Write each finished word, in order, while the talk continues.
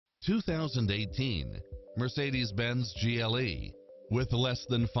2018 Mercedes-Benz GLE. With less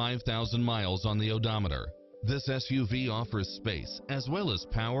than 5,000 miles on the odometer, this SUV offers space as well as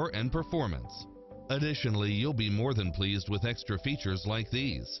power and performance. Additionally, you'll be more than pleased with extra features like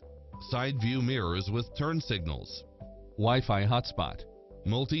these: side view mirrors with turn signals, Wi-Fi hotspot,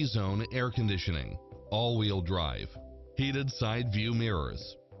 multi-zone air conditioning, all-wheel drive, heated side view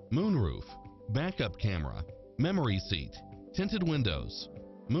mirrors, moonroof, backup camera, memory seat, tinted windows,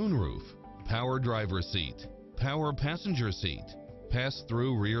 moonroof, power driver seat, power passenger seat,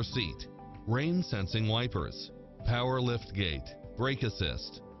 pass-through rear seat, rain sensing wipers, power lift gate, brake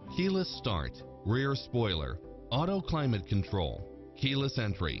assist, keyless start, rear spoiler, auto climate control, keyless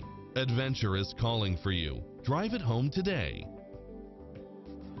entry. Adventure is calling for you. Drive it home today.